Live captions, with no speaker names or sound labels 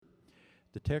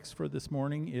The text for this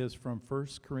morning is from 1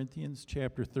 Corinthians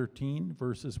chapter 13,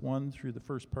 verses 1 through the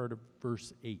first part of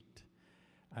verse 8.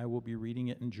 I will be reading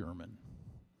it in German.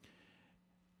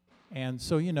 And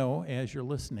so, as you're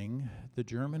listening, the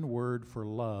German word for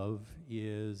love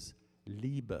is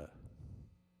Liebe.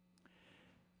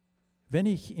 Wenn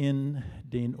ich in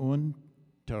den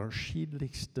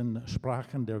unterschiedlichsten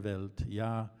Sprachen der Welt,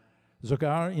 ja,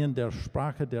 sogar in der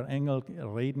Sprache der Engel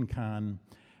reden kann,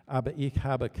 aber ich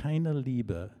habe keine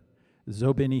Liebe,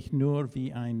 so bin ich nur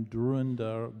wie ein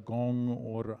dröhnender Gong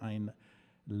oder ein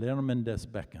lärmendes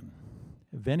Becken.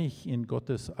 Wenn ich in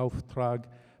Gottes Auftrag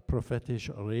prophetisch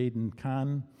reden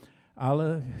kann,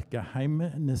 alle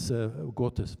Geheimnisse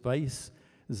Gottes weiß,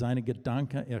 seine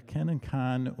Gedanken erkennen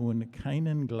kann und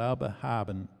keinen Glaube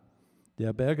haben,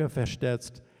 der Berge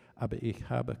versetzt, aber ich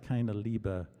habe keine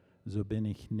Liebe, so bin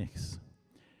ich nichts.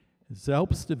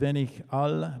 Selbst wenn ich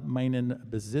all meinen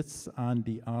Besitz an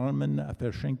die Armen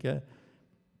verschenke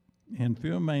und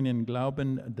für meinen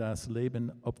Glauben das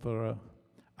Leben opfere,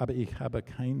 aber ich habe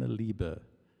keine Liebe,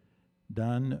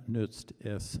 dann nützt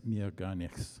es mir gar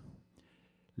nichts.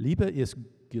 Liebe ist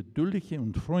geduldig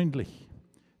und freundlich.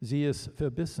 Sie ist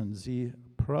verbissen, sie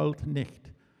prahlt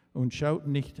nicht und schaut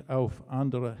nicht auf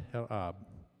andere herab.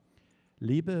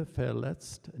 Liebe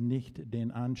verletzt nicht den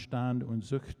Anstand und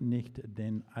sucht nicht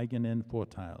den eigenen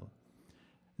Vorteil.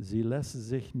 Sie lässt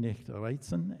sich nicht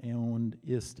reizen und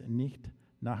ist nicht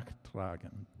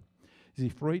nachtragend. Sie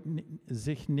freut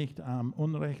sich nicht am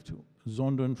Unrecht,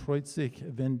 sondern freut sich,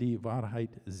 wenn die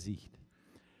Wahrheit siegt.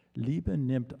 Liebe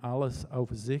nimmt alles auf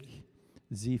sich.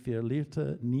 Sie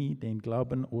verliert nie den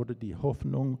Glauben oder die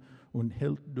Hoffnung und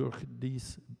hält durch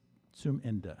dies zum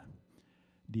Ende.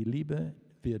 Die Liebe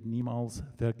wird niemals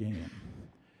vergehen.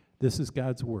 This is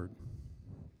God's word.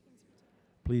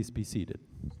 Please be seated.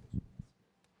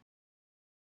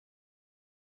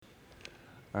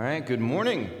 All right, good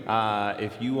morning.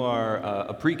 If you are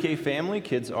a pre-K family,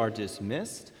 kids are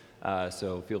dismissed,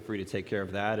 so feel free to take care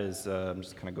of that as I'm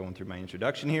just kind of going through my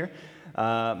introduction here.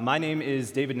 My name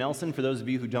is David Nelson, for those of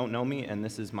you who don't know me, and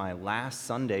this is my last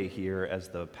Sunday here as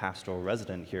the pastoral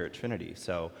resident here at Trinity.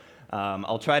 So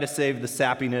I'll try to save the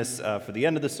sappiness for the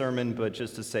end of the sermon, but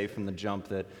just to say from the jump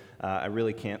that I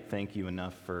really can't thank you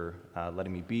enough for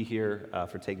letting me be here,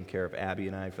 for taking care of Abby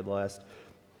and I for the last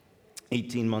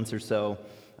 18 months or so.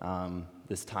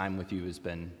 This time with you has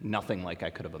been nothing like I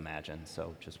could have imagined,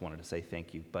 so just wanted to say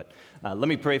thank you. But let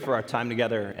me pray for our time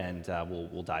together, and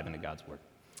we'll dive into God's Word.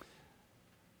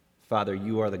 Father,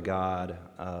 you are the God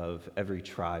of every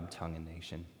tribe, tongue, and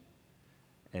nation,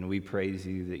 and we praise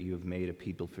you that you have made a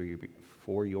people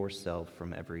for yourself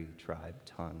from every tribe,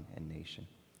 tongue, and nation.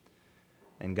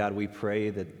 And God, we pray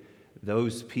that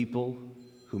those people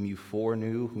whom you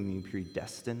foreknew, whom you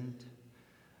predestined,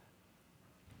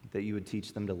 that you would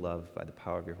teach them to love by the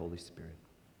power of your Holy Spirit.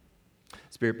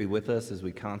 Spirit, be with us as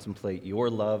we contemplate your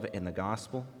love in the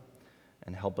gospel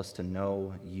and help us to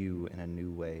know you in a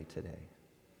new way today.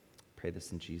 Pray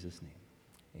this in Jesus' name.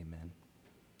 Amen.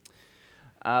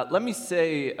 Let me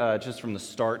say just from the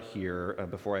start here,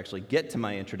 before I actually get to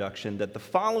my introduction, that the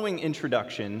following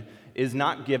introduction is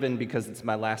not given because it's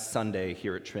my last Sunday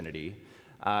here at Trinity,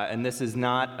 and this is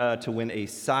not to win a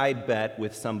side bet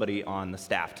with somebody on the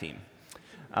staff team.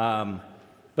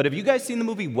 But have you guys seen the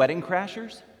movie Wedding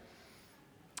Crashers?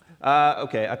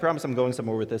 Okay, I promise I'm going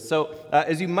somewhere with this. So,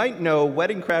 as you might know,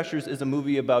 Wedding Crashers is a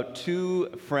movie about two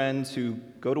friends who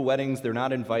go to weddings they're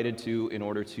not invited to in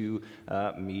order to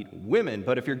meet women.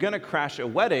 But if you're going to crash a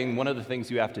wedding, one of the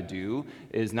things you have to do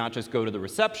is not just go to the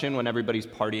reception when everybody's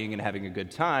partying and having a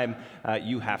good time,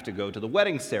 you have to go to the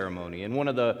wedding ceremony. And one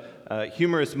of the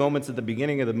humorous moments at the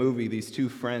beginning of the movie, these two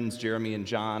friends, Jeremy and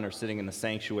John, are sitting in the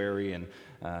sanctuary, and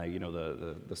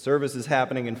the service is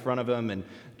happening in front of them, and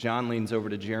John leans over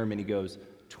to Jeremy and he goes,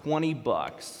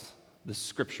 $20, the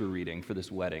scripture reading for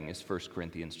this wedding is 1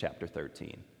 Corinthians chapter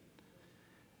 13.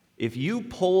 If you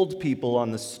polled people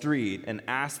on the street and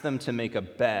asked them to make a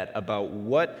bet about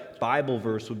what Bible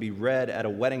verse would be read at a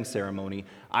wedding ceremony,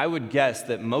 I would guess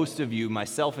that most of you,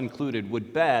 myself included,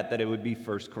 would bet that it would be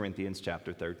 1 Corinthians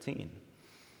chapter 13.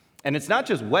 And it's not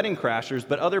just Wedding Crashers,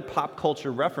 but other pop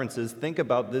culture references think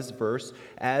about this verse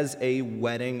as a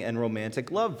wedding and romantic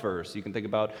love verse. You can think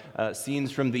about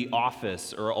scenes from The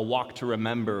Office, or A Walk to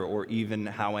Remember, or even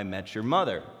How I Met Your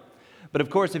Mother. But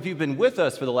of course, if you've been with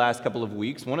us for the last couple of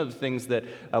weeks, one of the things that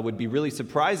would be really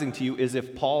surprising to you is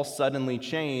if Paul suddenly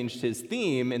changed his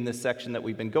theme in this section that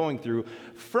we've been going through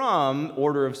from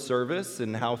order of service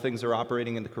and how things are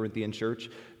operating in the Corinthian church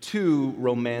to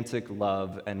romantic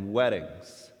love and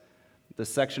weddings. The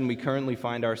section we currently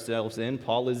find ourselves in,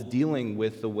 Paul is dealing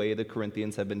with the way the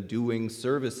Corinthians have been doing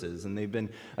services, and they've been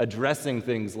addressing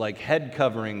things like head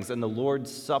coverings and the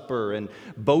Lord's Supper and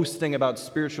boasting about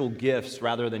spiritual gifts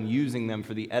rather than using them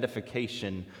for the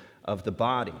edification of the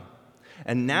body.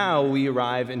 And now we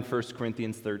arrive in 1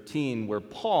 Corinthians 13, where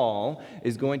Paul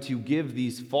is going to give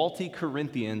these faulty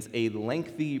Corinthians a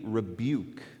lengthy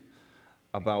rebuke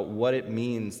about what it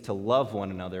means to love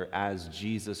one another as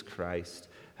Jesus Christ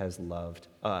has loved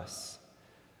us.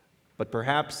 But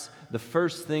perhaps the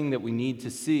first thing that we need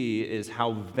to see is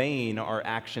how vain our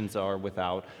actions are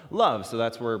without love. So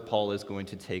that's where Paul is going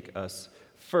to take us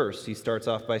first. He starts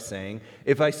off by saying,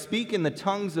 "If I speak in the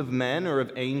tongues of men or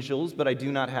of angels, but I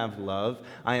do not have love,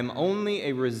 I am only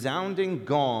a resounding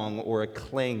gong or a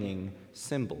clanging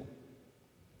cymbal."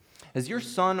 Has your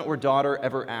son or daughter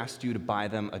ever asked you to buy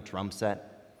them a drum set?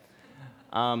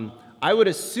 I would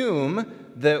assume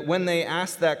that when they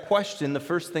asked that question, the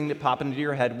first thing that popped into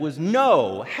your head was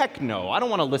no, heck no. I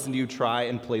don't want to listen to you try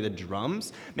and play the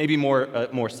drums. Maybe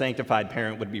more sanctified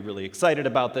parent would be really excited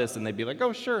about this, and they'd be like,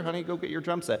 "Oh, sure, honey, go get your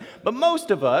drum set." But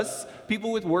most of us,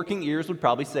 people with working ears, would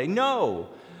probably say no.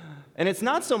 And it's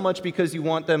not so much because you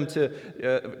want them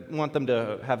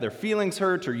to have their feelings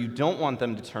hurt, or you don't want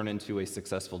them to turn into a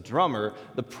successful drummer.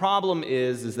 The problem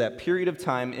is that period of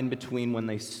time in between when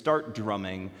they start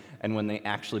drumming and when they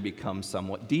actually become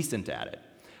somewhat decent at it.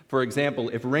 For example,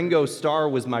 if Ringo Starr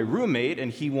was my roommate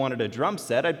and he wanted a drum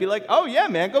set, I'd be like, "Oh yeah,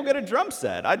 man, go get a drum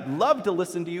set. I'd love to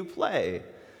listen to you play."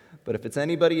 But if it's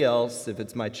anybody else, if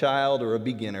it's my child or a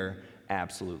beginner,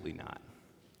 absolutely not.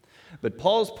 But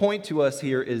Paul's point to us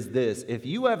here is this: if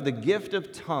you have the gift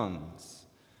of tongues,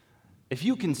 if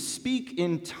you can speak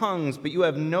in tongues, but you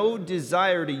have no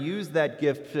desire to use that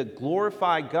gift to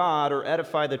glorify God or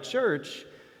edify the church,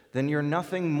 then you're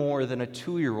nothing more than a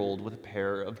 2-year-old with a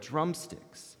pair of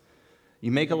drumsticks. You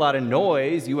make a lot of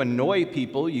noise, you annoy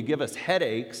people, you give us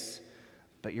headaches,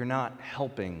 but you're not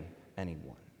helping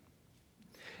anyone.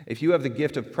 If you have the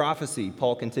gift of prophecy,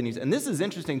 Paul continues, and this is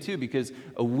interesting too, because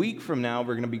a week from now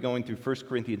we're going to be going through 1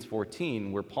 Corinthians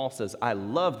 14, where Paul says, "I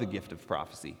love the gift of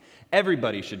prophecy.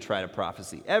 Everybody should try to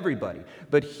prophesy, everybody."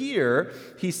 But here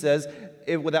he says,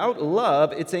 without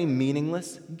love, it's a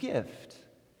meaningless gift.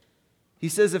 He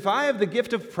says, if I have the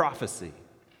gift of prophecy,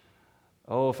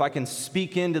 if I can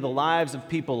speak into the lives of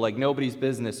people like nobody's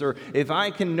business, or if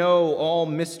I can know all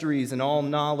mysteries and all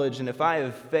knowledge, and if I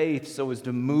have faith so as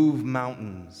to move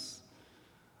mountains,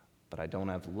 but I don't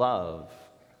have love,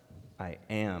 I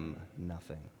am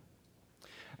nothing.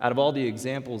 Out of all the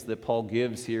examples that Paul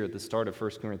gives here at the start of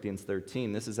 1 Corinthians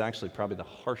 13, this is actually probably the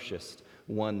harshest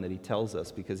one that he tells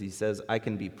us, because he says, I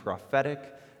can be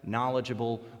prophetic,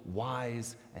 knowledgeable,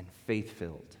 wise, and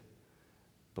faith-filled,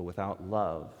 but without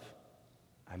love,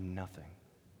 I'm nothing.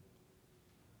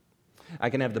 I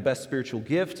can have the best spiritual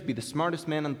gift, be the smartest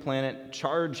man on the planet,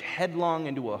 charge headlong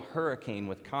into a hurricane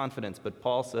with confidence, but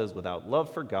Paul says, without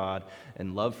love for God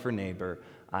and love for neighbor,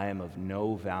 I am of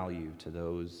no value to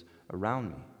those around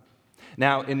me.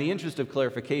 Now, in the interest of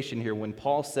clarification here, when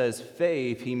Paul says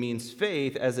faith, he means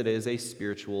faith as it is a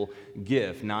spiritual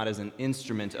gift, not as an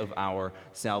instrument of our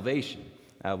salvation.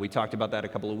 We talked about that a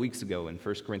couple of weeks ago in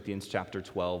 1 Corinthians chapter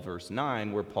 12, verse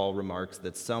 9, where Paul remarks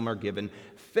that some are given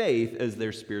faith as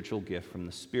their spiritual gift from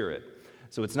the Spirit.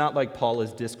 So it's not like Paul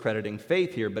is discrediting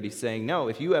faith here, but he's saying, no,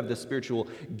 if you have the spiritual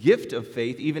gift of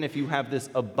faith, even if you have this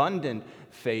abundant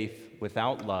faith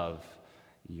without love,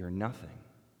 you're nothing.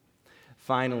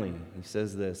 Finally, he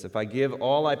says this, if I give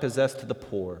all I possess to the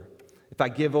poor, if I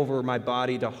give over my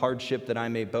body to hardship that I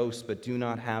may boast, but do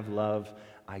not have love,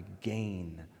 I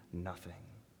gain nothing.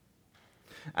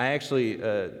 I actually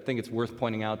think it's worth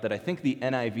pointing out that I think the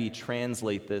NIV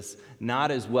translate this not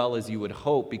as well as you would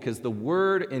hope, because the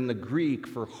word in the Greek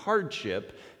for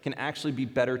hardship can actually be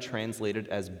better translated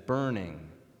as burning.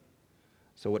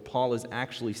 So what Paul is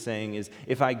actually saying is,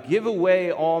 if I give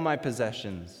away all my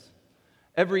possessions,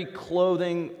 every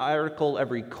clothing article,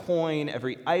 every coin,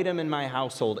 every item in my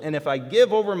household, and if I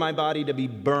give over my body to be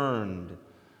burned,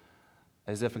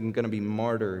 as if I'm going to be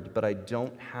martyred, but I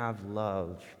don't have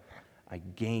love, I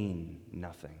gain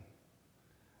nothing.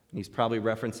 And he's probably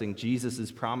referencing Jesus'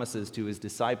 promises to his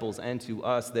disciples and to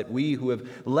us that we who have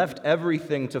left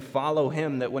everything to follow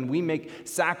him, that when we make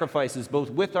sacrifices both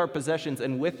with our possessions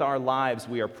and with our lives,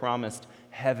 we are promised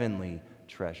heavenly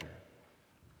treasure.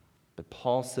 But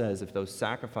Paul says if those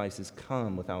sacrifices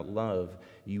come without love,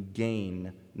 you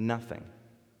gain nothing.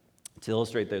 To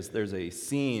illustrate this, there's a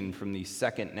scene from the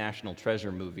second National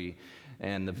Treasure movie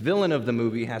And the villain of the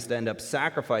movie has to end up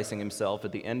sacrificing himself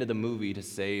at the end of the movie to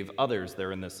save others.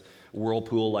 They're in this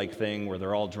whirlpool-like thing where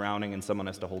they're all drowning and someone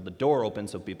has to hold the door open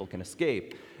so people can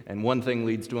escape. And one thing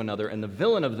leads to another, and the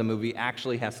villain of the movie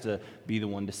actually has to be the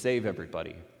one to save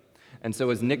everybody. And so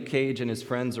as Nick Cage and his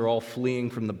friends are all fleeing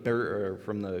from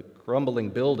the crumbling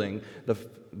building, the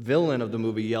villain of the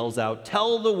movie yells out,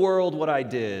 "Tell the world what I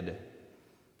did.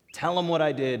 Tell them what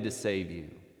I did to save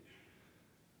you."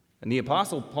 And the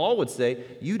Apostle Paul would say,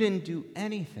 you didn't do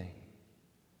anything.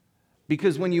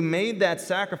 Because when you made that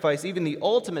sacrifice, even the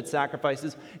ultimate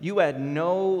sacrifices, you had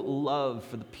no love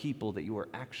for the people that you were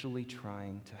actually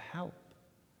trying to help.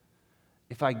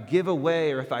 If I give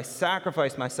away or if I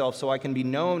sacrifice myself so I can be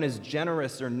known as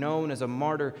generous or known as a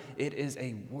martyr, it is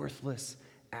a worthless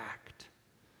act.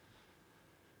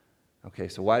 Okay,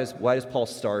 so why does Paul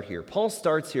start here? Paul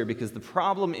starts here because the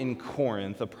problem in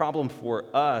Corinth, the problem for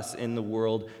us in the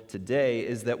world today,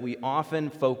 is that we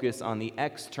often focus on the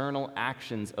external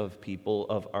actions of people,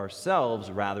 of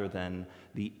ourselves, rather than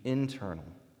the internal.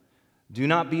 Do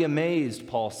not be amazed,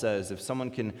 Paul says, if someone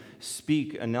can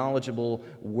speak a knowledgeable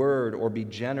word or be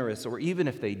generous, or even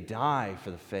if they die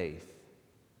for the faith.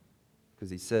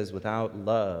 Because he says, without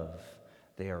love,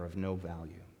 they are of no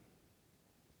value.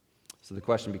 So the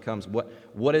question becomes,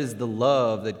 what is the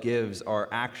love that gives our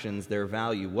actions their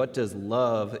value? What does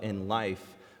love in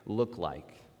life look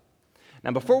like?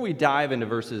 Now, before we dive into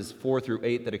verses 4 through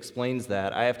 8 that explains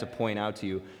that, I have to point out to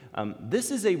you,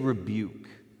 this is a rebuke.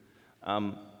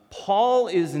 Paul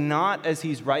is not, as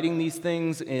he's writing these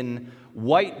things, in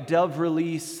white dove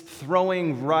release,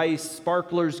 throwing rice,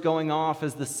 sparklers going off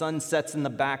as the sun sets in the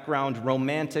background,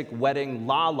 romantic wedding,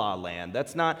 la la land.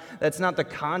 That's not the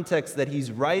context that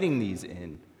he's writing these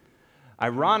in.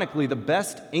 Ironically, the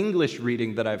best English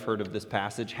reading that I've heard of this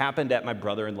passage happened at my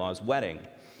brother-in-law's wedding.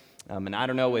 And I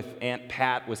don't know if Aunt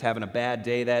Pat was having a bad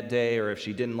day that day or if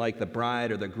she didn't like the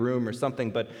bride or the groom or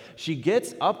something, but she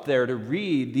gets up there to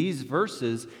read these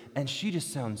verses and she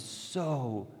just sounds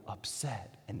so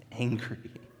upset and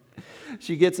angry.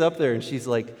 She gets up there and she's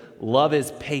like, love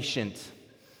is patient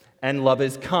and love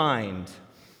is kind.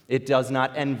 It does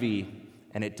not envy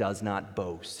and it does not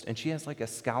boast. And she has like a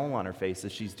scowl on her face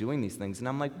as she's doing these things. And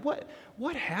I'm like,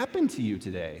 what happened to you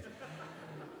today?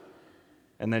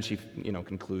 And then she,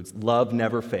 concludes, love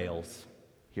never fails.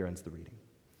 Here ends the reading.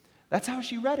 That's how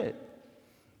she read it.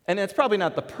 And it's probably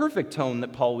not the perfect tone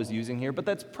that Paul was using here, but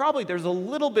there's a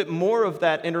little bit more of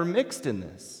that intermixed in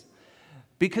this.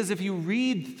 Because if you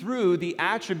read through the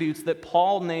attributes that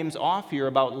Paul names off here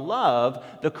about love,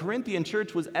 the Corinthian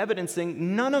church was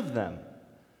evidencing none of them.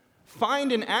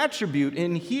 Find an attribute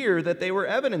in here that they were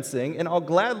evidencing, and I'll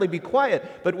gladly be quiet.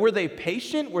 But were they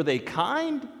patient? Were they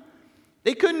kind?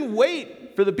 They couldn't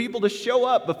wait for the people to show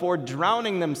up before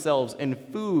drowning themselves in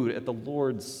food at the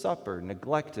Lord's Supper,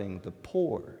 neglecting the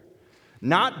poor.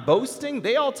 Not boasting,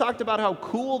 they all talked about how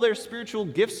cool their spiritual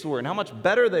gifts were and how much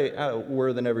better they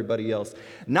were than everybody else.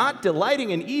 Not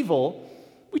delighting in evil,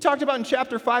 we talked about in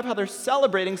chapter 5 how they're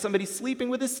celebrating somebody sleeping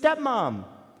with his stepmom.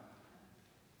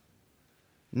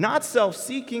 Not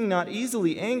self-seeking, not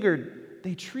easily angered,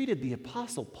 they treated the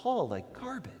Apostle Paul like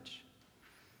garbage.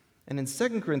 And in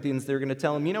 2 Corinthians, they're going to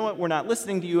tell him, you know what, we're not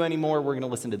listening to you anymore, we're going to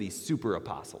listen to these super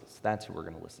apostles. That's who we're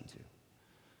going to listen to.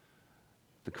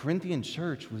 The Corinthian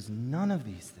church was none of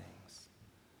these things.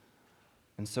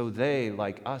 And so they,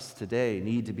 like us today,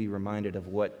 need to be reminded of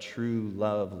what true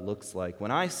love looks like.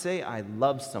 When I say I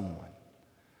love someone,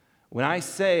 when I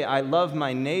say I love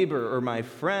my neighbor or my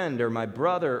friend or my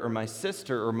brother or my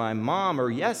sister or my mom or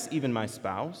yes, even my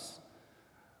spouse,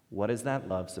 what is that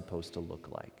love supposed to look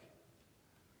like?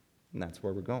 And that's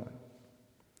where we're going.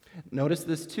 Notice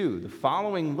this too. The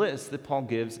following list that Paul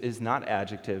gives is not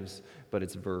adjectives, but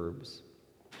it's verbs.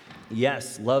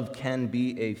 Yes, love can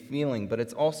be a feeling, but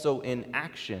it's also in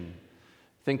action.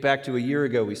 Think back to a year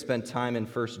ago, we spent time in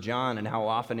 1 John and how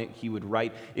often he would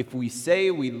write, if we say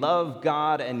we love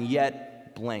God and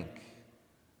yet blank.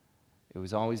 It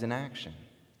was always in action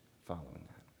following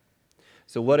that.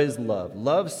 So what is love?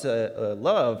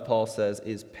 Love, Paul says,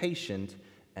 is patient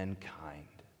and kind.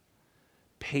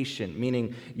 Patient,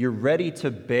 meaning you're ready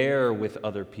to bear with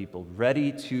other people,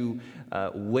 ready to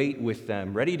wait with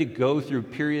them, ready to go through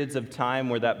periods of time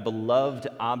where that beloved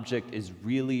object is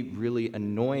really, really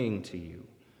annoying to you.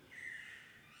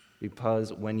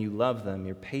 Because when you love them,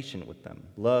 you're patient with them.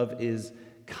 Love is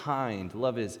kind.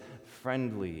 Love is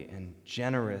friendly and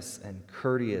generous and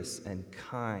courteous and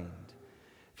kind.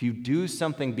 If you do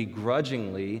something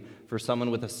begrudgingly for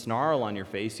someone with a snarl on your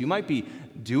face, you might be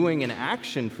doing an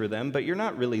action for them, but you're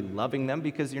not really loving them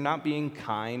because you're not being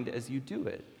kind as you do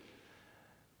it.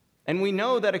 And we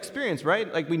know that experience,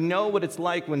 right? Like we know what it's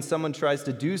like when someone tries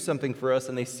to do something for us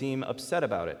and they seem upset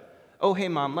about it. Oh, hey,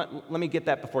 Mom, let me get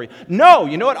that before you. No,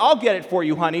 you know what? I'll get it for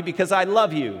you, honey, because I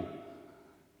love you.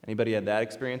 Anybody had that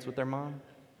experience with their mom?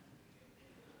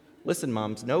 Listen,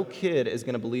 moms, no kid is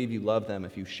going to believe you love them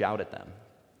if you shout at them.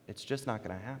 It's just not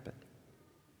going to happen.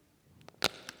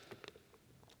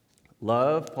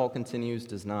 Love, Paul continues,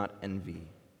 does not envy.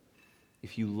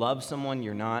 If you love someone,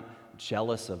 you're not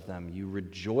jealous of them. You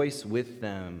rejoice with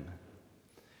them.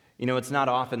 You know, it's not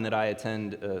often that I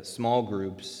attend small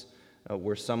groups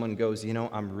where someone goes,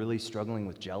 I'm really struggling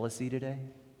with jealousy today.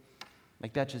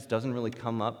 Like that just doesn't really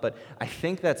come up. But I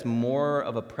think that's more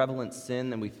of a prevalent sin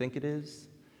than we think it is.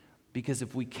 Because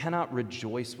if we cannot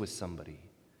rejoice with somebody,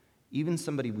 even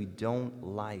somebody we don't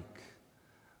like,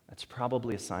 that's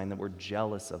probably a sign that we're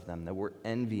jealous of them, that we're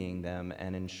envying them,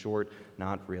 and in short,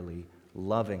 not really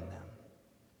loving them.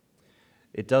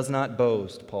 It does not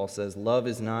boast, Paul says. Love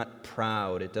is not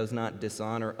proud. It does not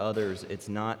dishonor others. It's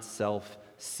not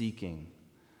self-seeking.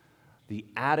 The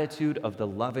attitude of the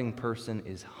loving person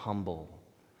is humble.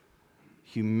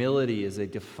 Humility is a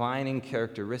defining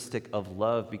characteristic of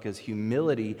love because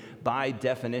humility, by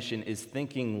definition, is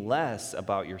thinking less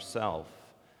about yourself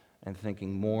and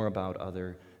thinking more about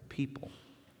other people.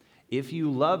 If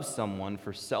you love someone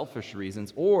for selfish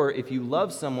reasons, or if you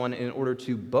love someone in order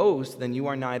to boast, then you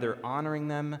are neither honoring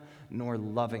them nor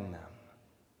loving them.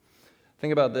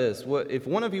 Think about this. If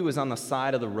one of you is on the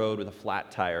side of the road with a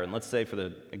flat tire, and let's say for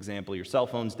the example, your cell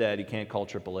phone's dead, you can't call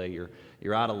AAA,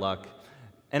 you're out of luck,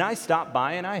 and I stop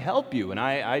by and I help you, and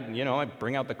I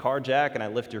bring out the car jack and I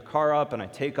lift your car up and I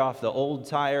take off the old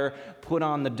tire, put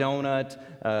on the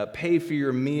donut, pay for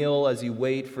your meal as you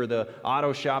wait for the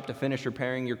auto shop to finish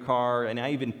repairing your car, and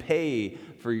I even pay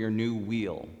for your new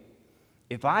wheel.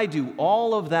 If I do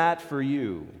all of that for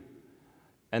you,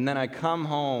 and then I come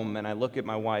home and I look at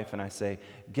my wife and I say,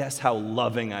 guess how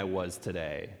loving I was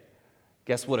today?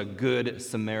 Guess what a good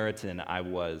Samaritan I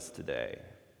was today?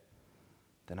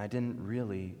 Then I didn't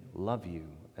really love you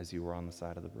as you were on the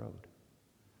side of the road.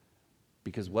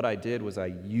 Because what I did was I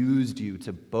used you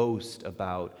to boast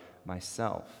about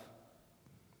myself.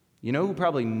 You know who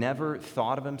probably never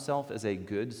thought of himself as a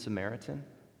good Samaritan?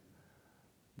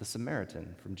 The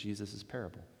Samaritan from Jesus'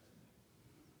 parable.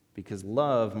 Because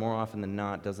love, more often than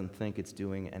not, doesn't think it's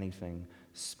doing anything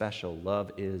special.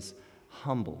 Love is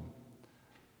humble.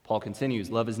 Paul continues,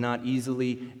 love is not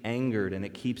easily angered, and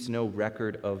it keeps no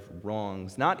record of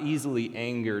wrongs. Not easily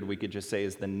angered, we could just say,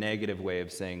 is the negative way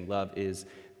of saying love is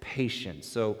patient.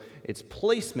 So its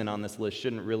placement on this list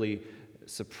shouldn't really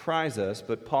surprise us,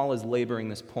 but Paul is laboring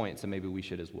this point, so maybe we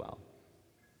should as well.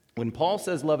 When Paul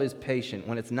says love is patient,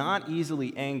 when it's not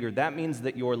easily angered, that means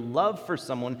that your love for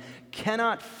someone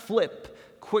cannot flip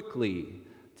quickly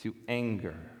to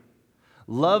anger.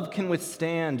 Love can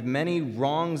withstand many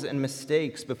wrongs and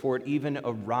mistakes before it even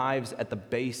arrives at the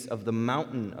base of the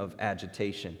mountain of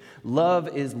agitation. Love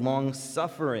is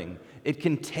long-suffering. It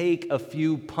can take a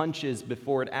few punches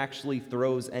before it actually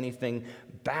throws anything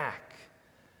back.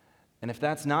 And if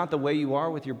that's not the way you are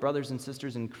with your brothers and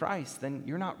sisters in Christ, then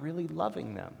you're not really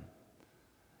loving them.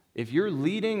 If you're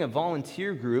leading a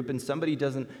volunteer group and somebody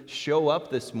doesn't show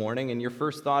up this morning and your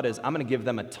first thought is, I'm going to give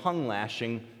them a tongue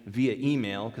lashing via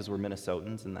email, because we're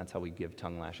Minnesotans and that's how we give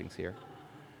tongue lashings here.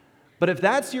 But if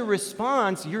that's your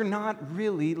response, you're not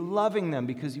really loving them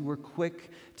because you were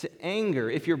quick to anger.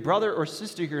 If your brother or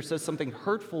sister here says something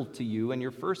hurtful to you and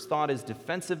your first thought is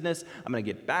defensiveness, I'm going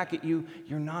to get back at you,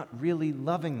 you're not really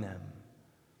loving them.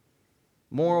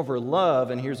 Moreover, love,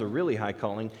 and here's a really high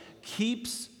calling,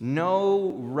 keeps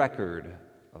no record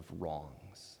of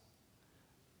wrongs.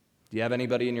 Do you have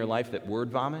anybody in your life that word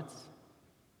vomits?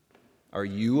 Are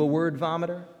you a word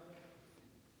vomiter?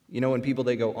 You know, when people,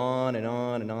 they go on and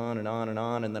on and on and on and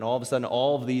on, and then all of a sudden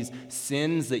all of these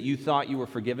sins that you thought you were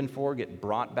forgiven for get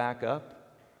brought back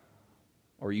up?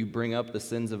 Or you bring up the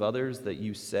sins of others that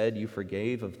you said you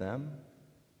forgave of them?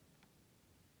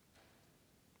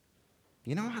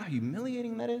 You know how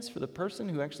humiliating that is for the person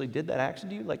who actually did that action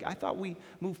to you? Like, I thought we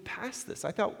moved past this.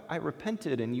 I thought I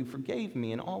repented and you forgave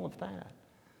me and all of that.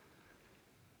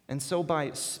 And so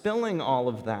by spilling all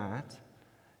of that,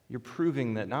 you're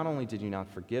proving that not only did you not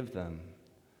forgive them,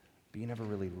 but you never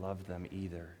really loved them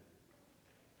either.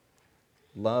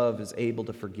 Love is able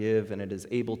to forgive, and it is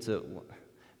able to,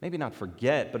 maybe not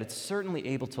forget, but it's certainly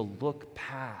able to look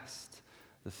past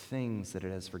the things that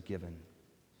it has forgiven.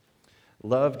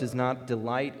 Love does not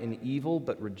delight in evil,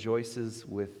 but rejoices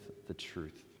with the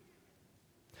truth.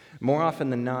 More often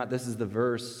than not, this is the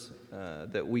verse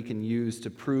that we can use to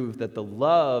prove that the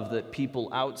love that people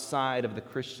outside of the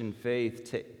Christian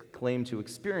faith claim to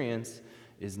experience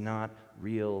is not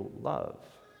real love.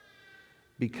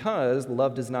 Because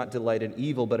love does not delight in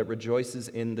evil, but it rejoices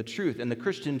in the truth. And the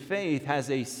Christian faith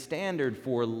has a standard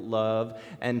for love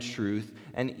and truth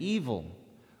and evil.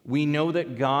 We know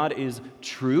that God is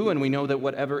true, and we know that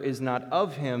whatever is not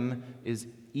of him is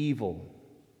evil.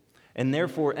 And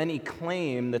therefore, any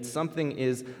claim that something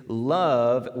is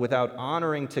love without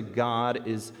honoring to God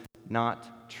is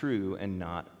not true and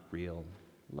not real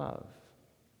love.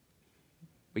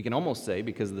 We can almost say,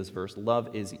 because of this verse,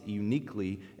 love is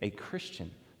uniquely a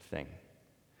Christian thing.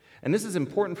 And this is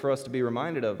important for us to be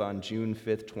reminded of on June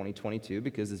 5th, 2022,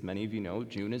 because as many of you know,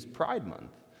 June is Pride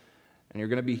Month. And you're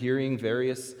going to be hearing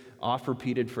various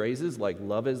oft-repeated phrases like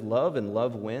love is love and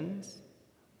love wins.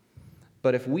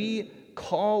 But if we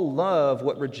call love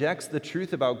what rejects the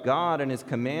truth about God and his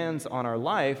commands on our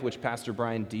life, which Pastor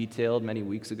Brian detailed many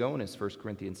weeks ago in his 1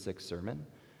 Corinthians 6 sermon,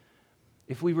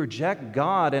 if we reject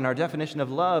God and our definition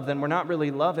of love, then we're not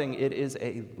really loving. It is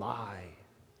a lie.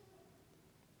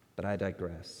 But I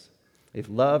digress. If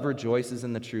love rejoices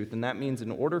in the truth, then that means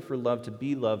in order for love to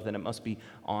be love, then it must be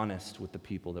honest with the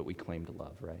people that we claim to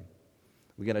love, right?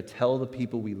 We got to tell the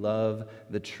people we love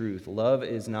the truth. Love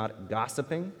is not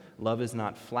gossiping. Love is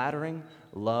not flattering.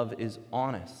 Love is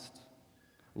honest.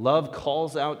 Love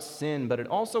calls out sin, but it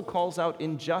also calls out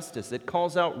injustice. It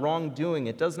calls out wrongdoing.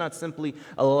 It does not simply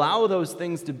allow those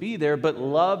things to be there, but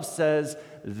love says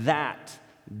that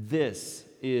this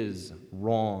is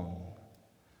wrong.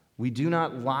 We do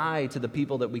not lie to the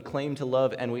people that we claim to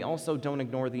love, and we also don't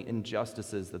ignore the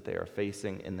injustices that they are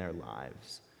facing in their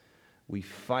lives. We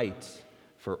fight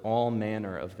for all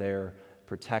manner of their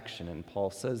protection, and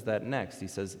Paul says that next. He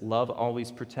says, love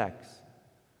always protects.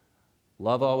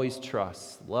 Love always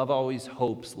trusts, love always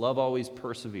hopes, love always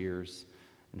perseveres,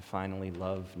 and finally,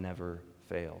 love never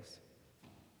fails.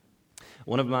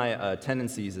 One of my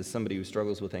tendencies as somebody who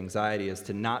struggles with anxiety is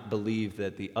to not believe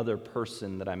that the other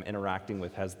person that I'm interacting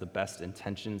with has the best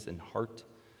intentions in heart.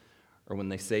 Or when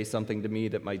they say something to me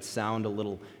that might sound a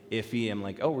little iffy, I'm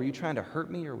like, oh, were you trying to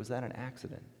hurt me, or was that an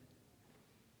accident?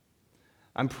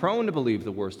 I'm prone to believe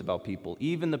the worst about people,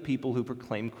 even the people who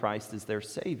proclaim Christ as their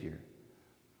Savior.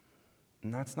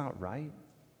 And that's not right.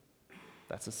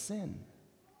 That's a sin.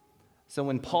 So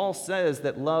when Paul says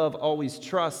that love always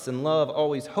trusts and love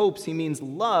always hopes, he means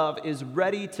love is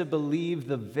ready to believe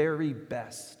the very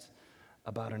best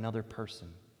about another person.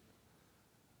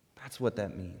 That's what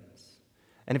that means.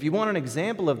 And if you want an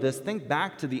example of this, think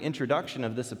back to the introduction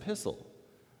of this epistle.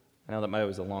 I know that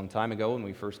was a long time ago when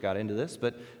we first got into this,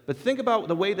 but think about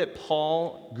the way that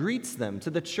Paul greets them, to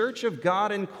the church of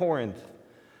God in Corinth,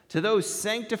 to those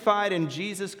sanctified in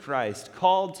Jesus Christ,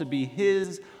 called to be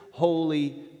his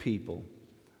holy people.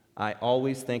 I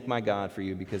always thank my God for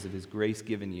you because of his grace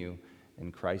given you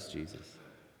in Christ Jesus.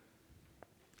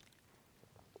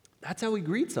 That's how he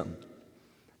greets them.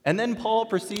 And then Paul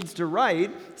proceeds to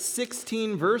write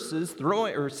 16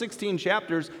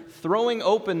 chapters, throwing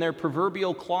open their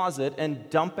proverbial closet and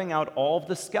dumping out all of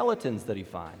the skeletons that he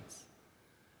finds.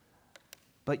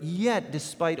 But yet,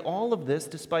 despite all of this,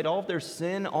 despite all of their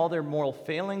sin, all their moral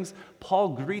failings, Paul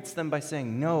greets them by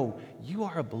saying, no, you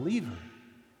are a believer.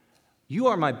 You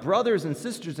are my brothers and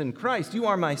sisters in Christ. You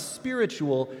are my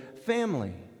spiritual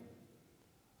family.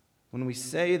 When we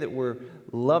say that we're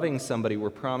loving somebody, we're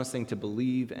promising to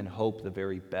believe and hope the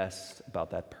very best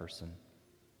about that person.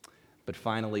 But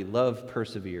finally, love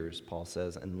perseveres, Paul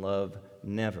says, and love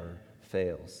never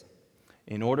fails.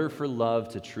 In order for love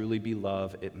to truly be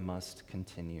love, it must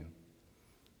continue.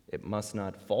 It must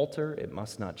not falter. It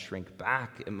must not shrink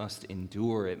back. It must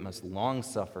endure. It must long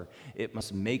suffer. It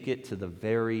must make it to the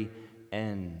very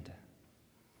end.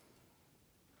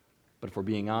 But if we're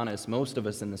being honest, most of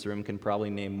us in this room can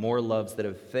probably name more loves that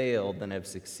have failed than have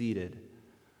succeeded.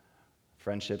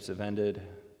 Friendships have ended.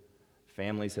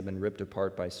 Families have been ripped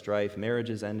apart by strife.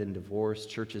 Marriages end in divorce.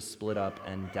 Churches split up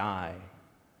and die.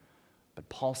 But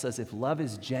Paul says if love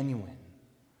is genuine,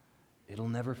 it'll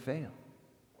never fail.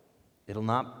 It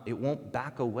won't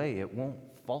back away. It won't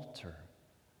falter.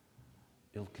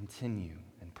 It'll continue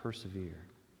and persevere.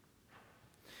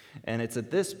 And it's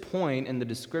at this point in the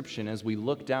description, as we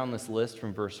look down this list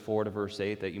from verse 4 to verse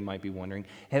 8, that you might be wondering,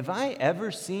 have I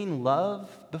ever seen love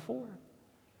before?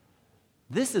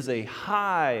 This is a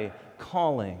high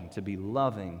calling to be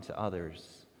loving to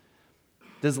others.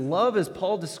 Does love, as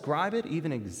Paul described it,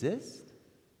 even exist?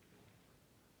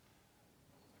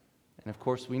 And of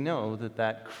course, we know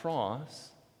that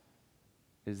cross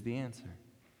is the answer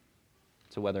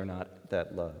to whether or not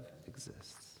that love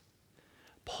exists.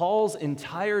 Paul's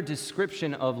entire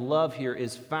description of love here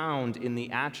is found in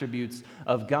the attributes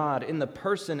of God, in the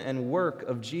person and work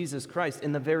of Jesus Christ,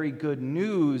 in the very good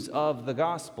news of the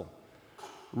gospel.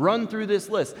 Run through this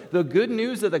list. The good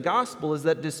news of the gospel is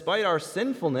that despite our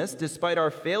sinfulness, despite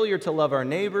our failure to love our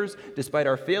neighbors, despite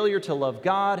our failure to love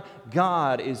God,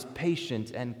 God is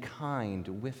patient and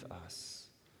kind with us.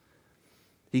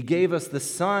 He gave us the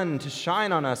sun to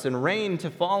shine on us and rain to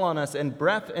fall on us and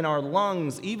breath in our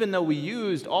lungs, even though we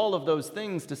used all of those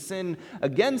things to sin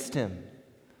against him.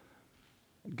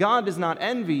 God does not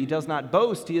envy, he does not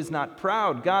boast, he is not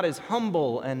proud. God is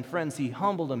humble, and friends, he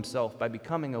humbled himself by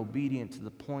becoming obedient to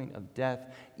the point of death,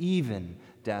 even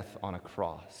death on a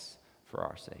cross for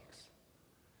our sakes.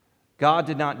 God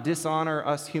did not dishonor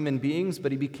us human beings,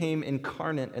 but he became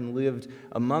incarnate and lived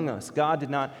among us. God did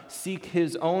not seek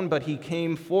his own, but he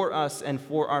came for us and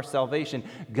for our salvation.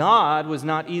 God was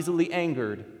not easily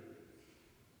angered,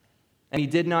 and he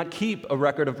did not keep a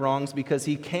record of wrongs because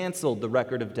he canceled the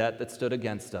record of debt that stood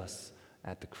against us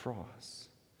at the cross.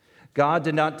 God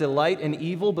did not delight in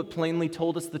evil, but plainly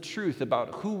told us the truth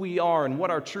about who we are and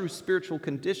what our true spiritual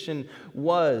condition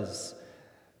was.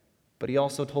 But he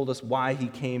also told us why he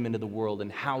came into the world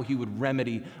and how he would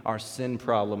remedy our sin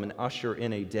problem and usher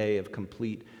in a day of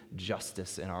complete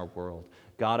justice in our world.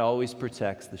 God always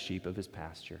protects the sheep of his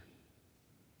pasture.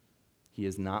 He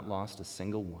has not lost a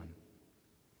single one.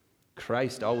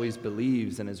 Christ always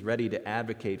believes and is ready to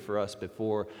advocate for us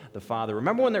before the Father.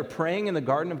 Remember when they're praying in the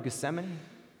Garden of Gethsemane?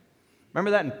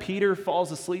 Remember that? And Peter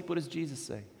falls asleep. What does Jesus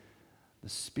say? The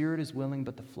spirit is willing,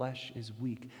 but the flesh is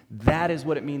weak. That is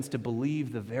what it means to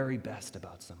believe the very best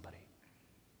about somebody.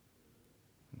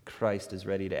 And Christ is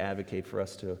ready to advocate for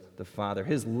us to the Father.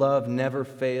 His love never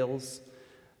fails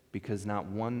because not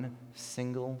one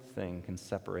single thing can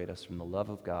separate us from the love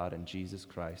of God and Jesus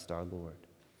Christ our Lord.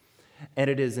 And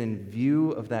it is in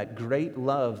view of that great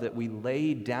love that we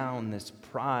lay down this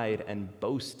pride and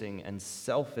boasting and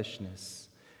selfishness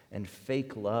and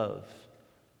fake love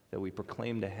that we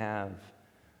proclaim to have,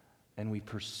 and we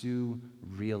pursue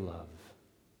real love.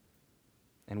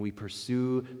 And we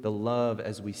pursue the love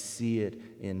as we see it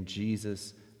in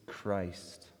Jesus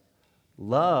Christ.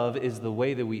 Love is the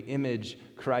way that we image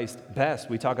Christ best.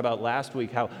 We talked about last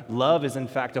week how love is in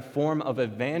fact a form of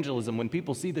evangelism. When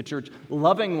people see the church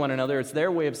loving one another, it's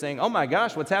their way of saying, oh my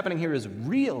gosh, what's happening here is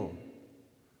real.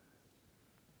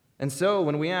 And so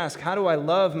when we ask, how do I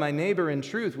love my neighbor in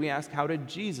truth? We ask, how did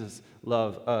Jesus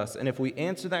love us? And if we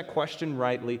answer that question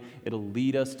rightly, it'll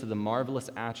lead us to the marvelous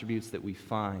attributes that we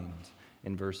find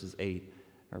in verses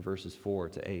 4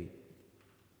 to 8.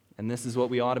 And this is what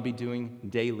we ought to be doing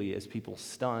daily as people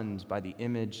stunned by the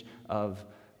image of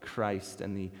Christ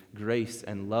and the grace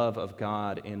and love of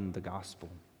God in the gospel.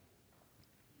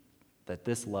 That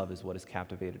this love is what has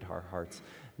captivated our hearts,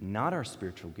 not our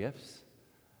spiritual gifts,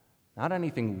 not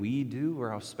anything we do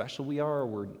or how special we are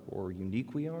or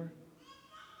unique we are.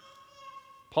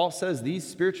 Paul says these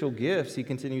spiritual gifts, he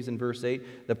continues in verse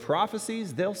 8, the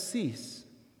prophecies, they'll cease.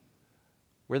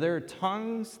 Where there are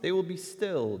tongues, they will be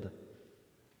stilled.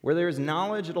 Where there is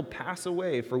knowledge, it'll pass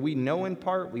away. For we know in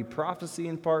part, we prophesy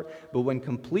in part, but when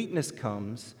completeness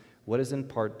comes, what is in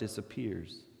part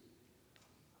disappears.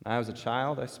 When I was a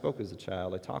child, I spoke as a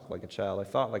child. I talked like a child. I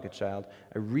thought like a child.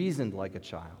 I reasoned like a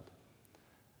child.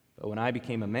 But when I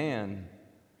became a man,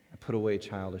 I put away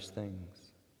childish things.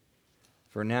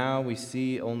 For now we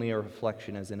see only a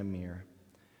reflection as in a mirror.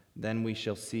 Then we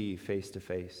shall see face to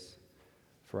face.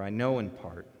 For I know in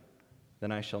part,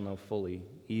 then I shall know fully,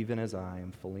 even as I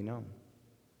am fully known.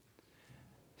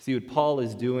 See, what Paul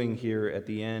is doing here at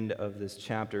the end of this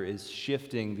chapter is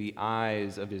shifting the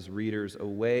eyes of his readers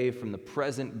away from the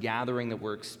present gathering that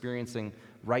we're experiencing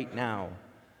right now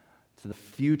to the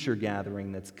future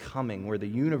gathering that's coming, where the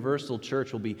universal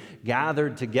church will be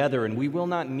gathered together, and we will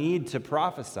not need to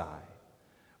prophesy.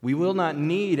 We will not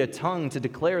need a tongue to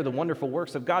declare the wonderful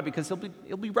works of God because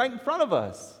he'll be right in front of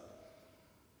us.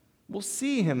 We'll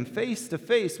see him face to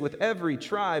face with every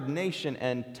tribe, nation,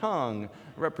 and tongue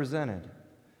represented.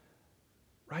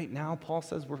 Right now, Paul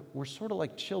says we're sort of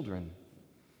like children.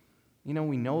 You know,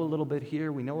 we know a little bit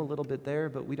here, we know a little bit there,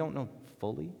 but we don't know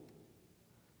fully.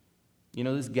 You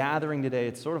know, this gathering today,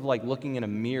 it's sort of like looking in a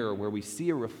mirror where we see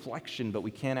a reflection, but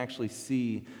we can't actually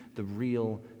see the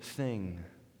real thing.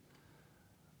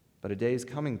 But a day is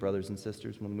coming, brothers and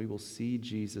sisters, when we will see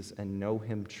Jesus and know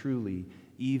him truly,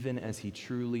 even as he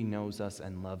truly knows us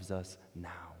and loves us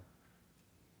now.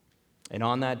 And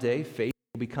on that day, faith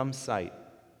will become sight,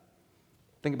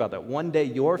 Think about that. One day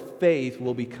your faith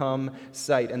will become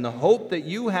sight, and the hope that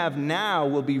you have now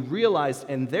will be realized,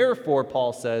 and therefore,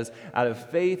 Paul says, out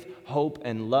of faith, hope,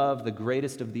 and love, the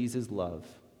greatest of these is love.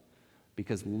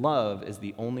 Because love is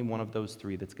the only one of those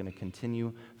three that's going to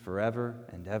continue forever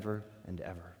and ever and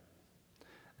ever.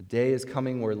 A day is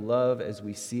coming where love, as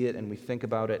we see it and we think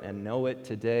about it and know it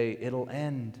today, it'll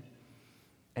end.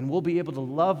 And we'll be able to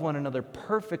love one another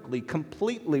perfectly,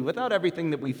 completely, without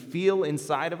everything that we feel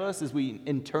inside of us as we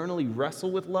internally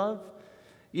wrestle with love.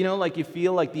 You know, like you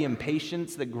feel like the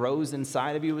impatience that grows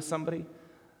inside of you with somebody.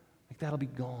 Like that'll be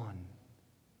gone.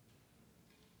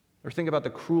 Or think about the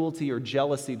cruelty or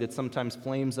jealousy that sometimes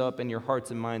flames up in your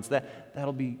hearts and minds.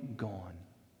 That'll be gone.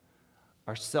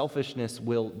 Our selfishness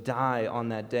will die on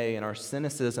that day, and our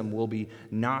cynicism will be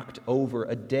knocked over.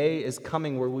 A day is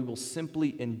coming where we will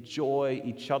simply enjoy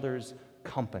each other's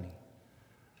company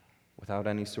without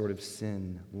any sort of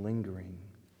sin lingering.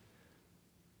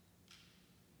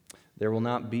 There will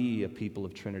not be a people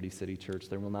of Trinity City Church.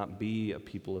 There will not be a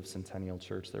people of Centennial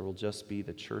Church. There will just be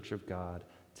the Church of God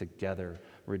together,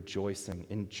 rejoicing,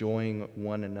 enjoying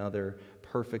one another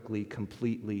perfectly,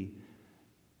 completely,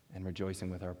 and rejoicing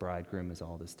with our bridegroom as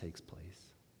all this takes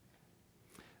place.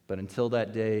 But until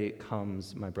that day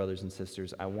comes, my brothers and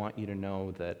sisters, I want you to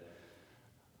know that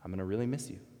I'm going to really miss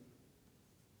you.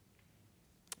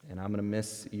 And I'm going to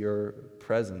miss your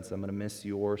presence. I'm going to miss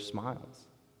your smiles.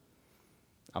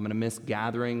 I'm going to miss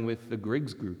gathering with the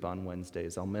Griggs group on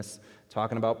Wednesdays. I'll miss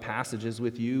talking about passages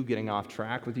with you, getting off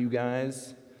track with you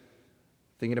guys,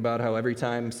 thinking about how every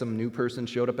time some new person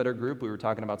showed up at our group, we were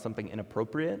talking about something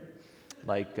inappropriate,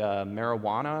 like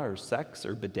marijuana or sex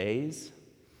or bidets.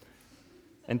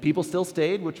 And people still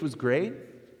stayed, which was great.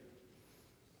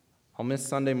 I'll miss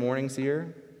Sunday mornings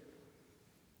here.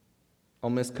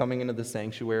 I'll miss coming into the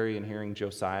sanctuary and hearing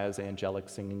Josiah's angelic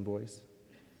singing voice,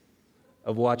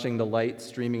 of watching the light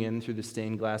streaming in through the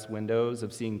stained glass windows,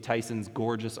 of seeing Tyson's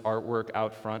gorgeous artwork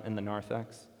out front in the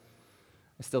narthex.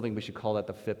 I still think we should call that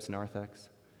the Phipps narthex.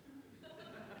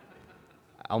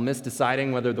 I'll miss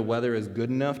deciding whether the weather is good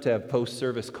enough to have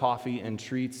post-service coffee and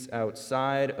treats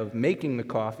outside, of making the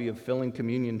coffee, of filling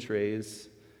communion trays,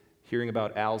 hearing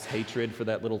about Al's hatred for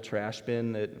that little trash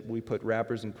bin that we put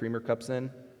wrappers and creamer cups in.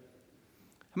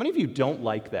 How many of you don't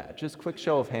like that? Just quick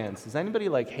show of hands. Does anybody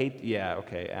hate? Yeah,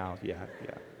 okay, Al, yeah.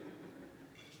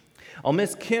 I'll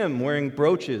miss Kim wearing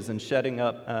brooches and shedding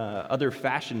up other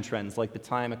fashion trends, like the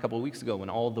time a couple of weeks ago when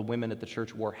all the women at the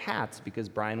church wore hats because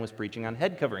Brian was preaching on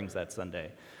head coverings that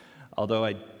Sunday. Although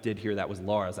I did hear that was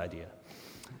Laura's idea.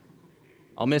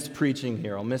 I'll miss preaching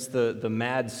here. I'll miss the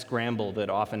mad scramble that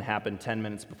often happened 10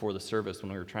 minutes before the service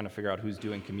when we were trying to figure out who's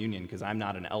doing communion, because I'm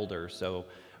not an elder, so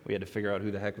we had to figure out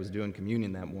who the heck was doing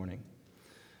communion that morning.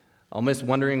 I'll miss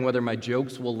wondering whether my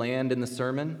jokes will land in the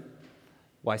sermon,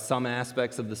 why some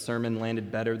aspects of the sermon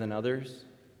landed better than others,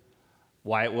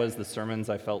 why it was the sermons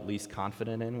I felt least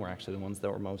confident in were actually the ones that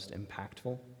were most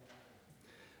impactful.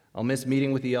 I'll miss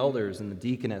meeting with the elders and the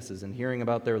deaconesses and hearing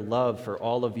about their love for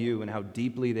all of you and how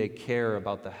deeply they care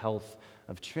about the health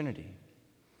of Trinity.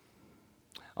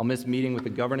 I'll miss meeting with the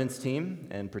governance team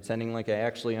and pretending like I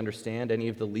actually understand any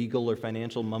of the legal or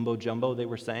financial mumbo-jumbo they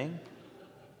were saying.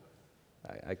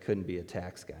 I couldn't be a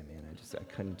tax guy, man. I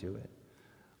couldn't do it.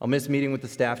 I'll miss meeting with the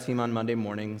staff team on Monday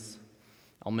mornings.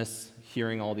 I'll miss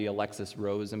hearing all the Alexis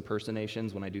Rose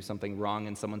impersonations when I do something wrong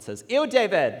and someone says, "Ew,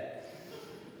 David!"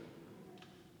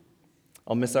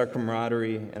 I'll miss our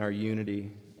camaraderie and our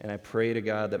unity, and I pray to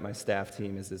God that my staff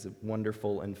team is as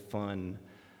wonderful and fun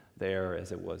there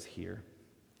as it was here.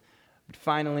 But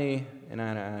finally,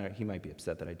 and he might be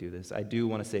upset that I do this, I do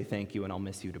want to say thank you, and I'll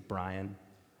miss you to Brian.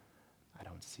 I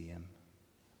don't see him.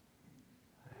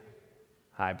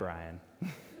 Hi, Brian.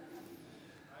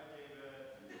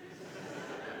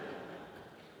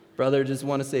 Brother, just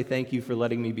want to say thank you for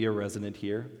letting me be a resident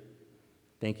here.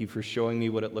 Thank you for showing me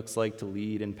what it looks like to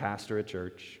lead and pastor a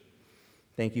church.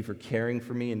 Thank you for caring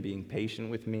for me and being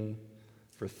patient with me,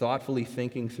 for thoughtfully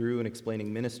thinking through and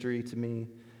explaining ministry to me.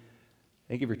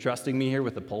 Thank you for trusting me here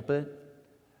with the pulpit.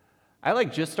 I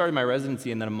just started my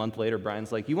residency, and then a month later,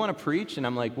 Brian's like, "You want to preach?" And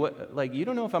I'm like, "What? You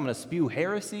don't know if I'm going to spew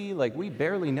heresy? We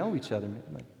barely know each other."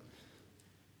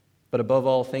 But above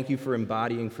all, thank you for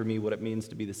embodying for me what it means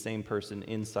to be the same person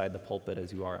inside the pulpit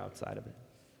as you are outside of it.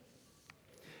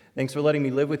 Thanks for letting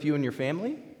me live with you and your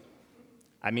family.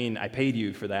 I mean, I paid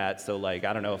you for that, so I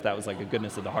don't know if that was a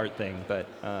goodness of the heart thing, but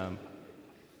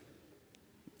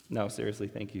no, seriously,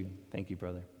 thank you. Thank you,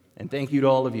 brother. And thank you to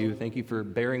all of you. Thank you for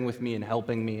bearing with me and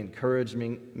helping me,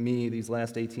 encouraging me these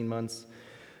last 18 months.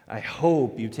 I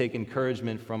hope you take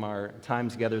encouragement from our time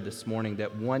together this morning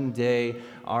that one day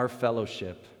our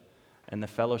fellowship and the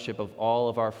fellowship of all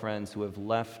of our friends who have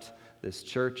left this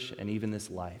church and even this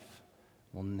life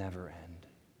will never end.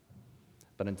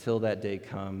 But until that day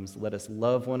comes, let us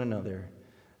love one another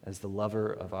as the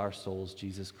lover of our souls,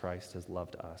 Jesus Christ, has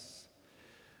loved us.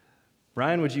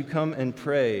 Brian, would you come and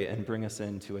pray and bring us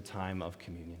into a time of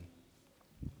communion?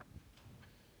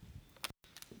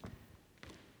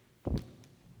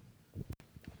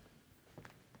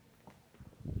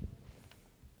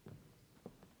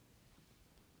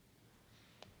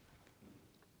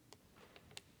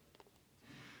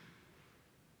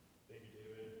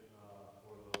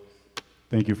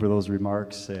 Thank you for those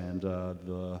remarks and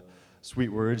the sweet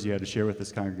words you had to share with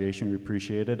this congregation. We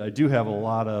appreciate it. I do have a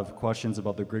lot of questions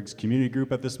about the Griggs Community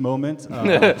Group at this moment.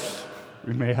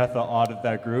 We may have to audit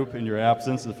that group in your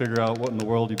absence to figure out what in the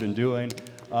world you've been doing.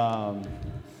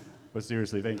 But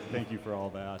seriously, thank you for all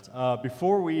that.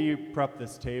 Before we prep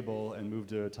this table and move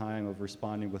to a time of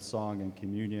responding with song and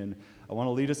communion, I want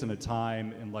to lead us in a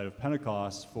time in light of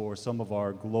Pentecost for some of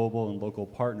our global and local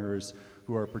partners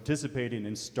who are participating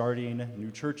in starting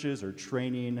new churches or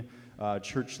training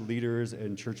church leaders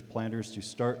and church planters to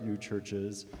start new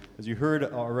churches. As you heard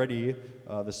already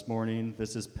this morning,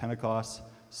 this is Pentecost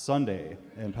Sunday,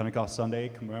 and Pentecost Sunday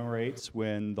commemorates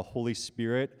when the Holy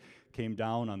Spirit came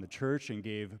down on the church and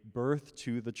gave birth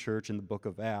to the church in the book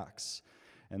of Acts.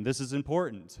 And this is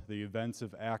important. The events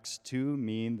of Acts 2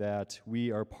 mean that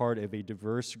we are part of a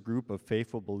diverse group of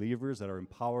faithful believers that are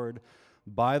empowered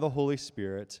by the Holy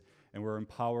Spirit, and we're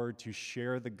empowered to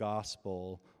share the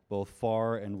gospel both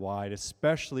far and wide,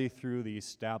 especially through the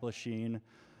establishing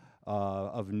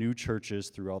of new churches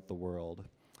throughout the world.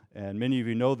 And many of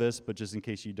you know this, but just in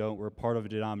case you don't, we're part of a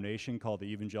denomination called the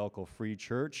Evangelical Free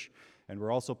Church, and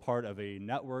we're also part of a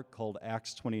network called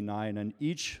Acts 29, and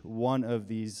each one of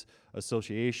these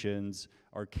associations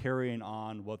are carrying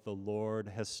on what the Lord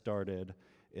has started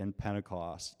in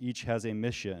Pentecost. Each has a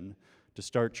mission to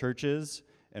start churches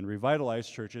and revitalize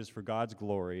churches for God's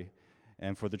glory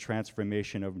and for the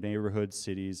transformation of neighborhoods,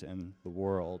 cities, and the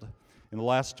world. In the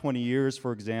last 20 years,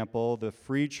 for example, the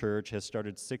Free Church has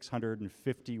started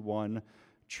 651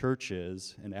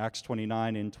 churches, and Acts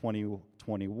 29 in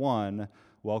 2021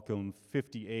 welcomed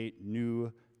 58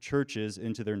 new churches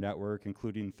into their network,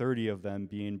 including 30 of them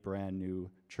being brand new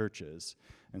churches.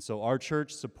 And so our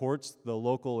church supports the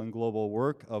local and global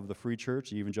work of the Free Church,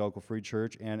 the Evangelical Free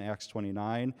Church, and Acts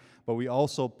 29, but we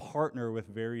also partner with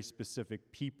very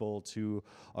specific people to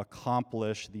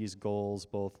accomplish these goals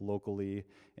both locally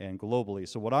and globally.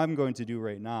 So what I'm going to do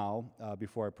right now,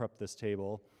 before I prep this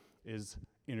table, is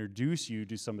introduce you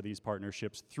to some of these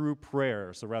partnerships through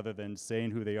prayer. So rather than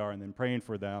saying who they are and then praying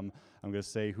for them, I'm going to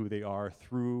say who they are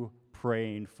through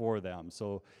praying for them.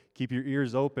 So keep your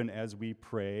ears open as we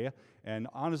pray. And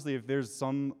honestly, if there's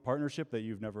some partnership that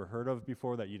you've never heard of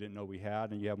before that you didn't know we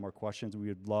had and you have more questions, we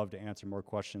would love to answer more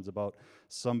questions about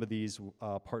some of these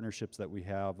partnerships that we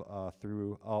have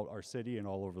throughout our city and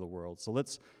all over the world. So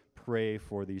let's pray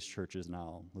for these churches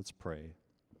now. Let's pray.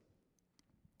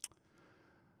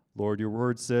 Lord, your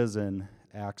word says in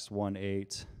Acts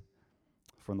 1:8,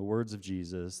 from the words of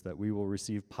Jesus, that we will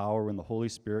receive power when the Holy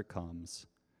Spirit comes,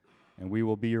 and we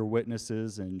will be your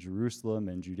witnesses in Jerusalem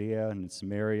and Judea and in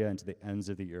Samaria and to the ends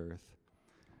of the earth.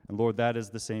 And Lord, that is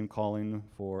the same calling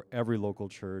for every local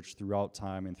church throughout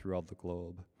time and throughout the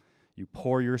globe. You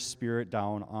pour your Spirit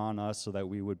down on us so that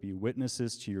we would be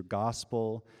witnesses to your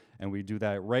gospel, and we do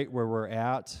that right where we're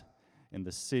at, in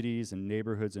the cities and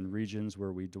neighborhoods and regions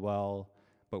where we dwell.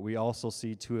 But we also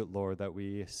see to it, Lord, that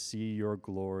we see your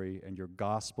glory and your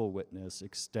gospel witness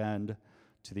extend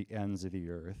to the ends of the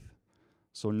earth.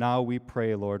 So now we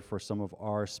pray, Lord, for some of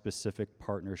our specific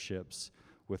partnerships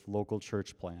with local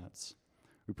church plants.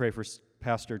 We pray for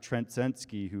Pastor Trent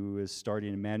Zensky, who is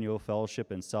starting Emmanuel Fellowship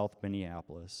in South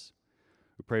Minneapolis.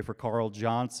 We pray for Carl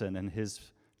Johnson and his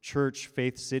church,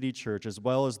 Faith City Church, as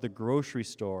well as the grocery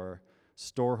store,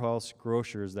 Storehouse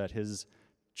Grocers, that his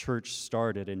church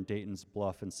started in Dayton's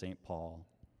Bluff and St. Paul.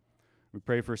 We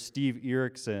pray for Steve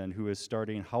Erickson, who is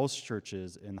starting house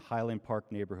churches in the Highland Park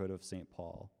neighborhood of St.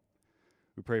 Paul.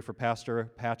 We pray for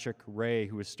Pastor Patrick Ray,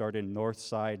 who is starting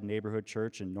Northside Neighborhood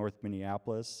Church in North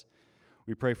Minneapolis.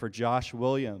 We pray for Josh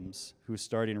Williams, who is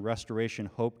starting Restoration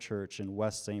Hope Church in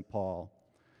West St. Paul.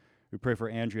 We pray for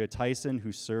Andrea Tyson,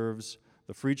 who serves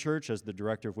the Free Church as the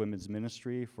Director of Women's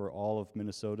Ministry for all of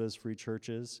Minnesota's free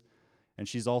churches. And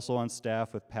she's also on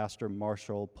staff with Pastor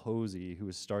Marshall Posey, who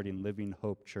is starting Living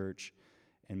Hope Church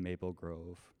in Maple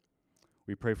Grove.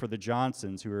 We pray for the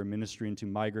Johnsons, who are ministering to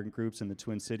migrant groups in the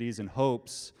Twin Cities in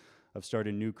hopes of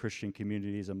starting new Christian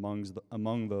communities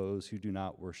among those who do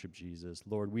not worship Jesus.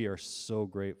 Lord, we are so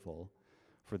grateful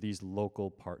for these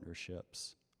local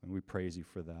partnerships, and we praise you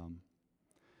for them.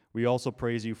 We also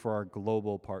praise you for our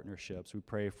global partnerships. We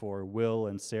pray for Will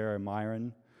and Sarah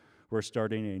Myron, who are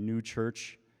starting a new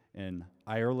church in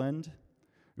Ireland.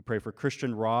 We pray for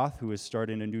Christian Roth, who is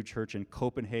starting a new church in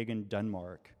Copenhagen,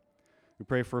 Denmark. We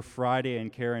pray for Friday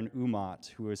and Karen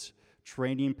Umat, who is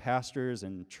training pastors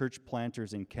and church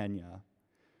planters in Kenya.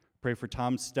 Pray for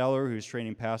Tom Steller, who's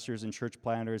training pastors and church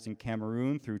planters in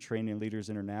Cameroon through Training Leaders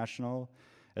International,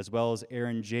 as well as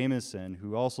Aaron Jameson,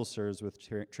 who also serves with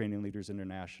Training Leaders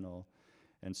International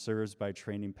and serves by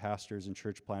training pastors and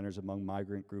church planters among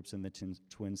migrant groups in the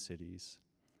Twin Cities.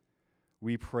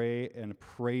 We pray and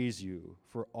praise you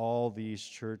for all these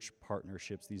church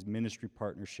partnerships, these ministry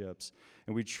partnerships.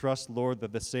 And we trust, Lord,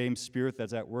 that the same Spirit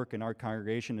that's at work in our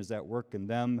congregation is at work in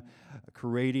them,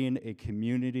 creating a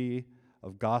community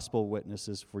of gospel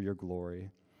witnesses for your glory.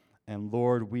 And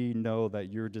Lord, we know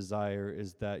that your desire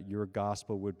is that your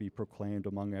gospel would be proclaimed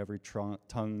among every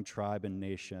tongue, tribe, and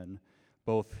nation,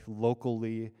 both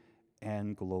locally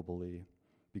and globally,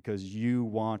 because you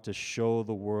want to show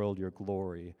the world your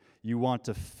glory. You want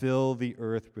to fill the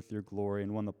earth with your glory,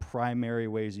 and one of the primary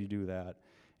ways you do that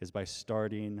is by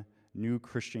starting new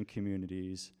Christian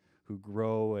communities who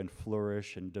grow and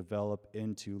flourish and develop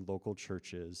into local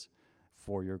churches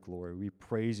for your glory. We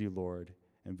praise you, Lord,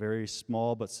 in very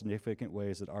small but significant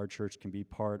ways that our church can be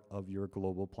part of your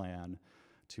global plan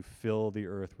to fill the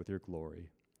earth with your glory.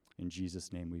 In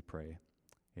Jesus' name we pray.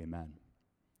 Amen.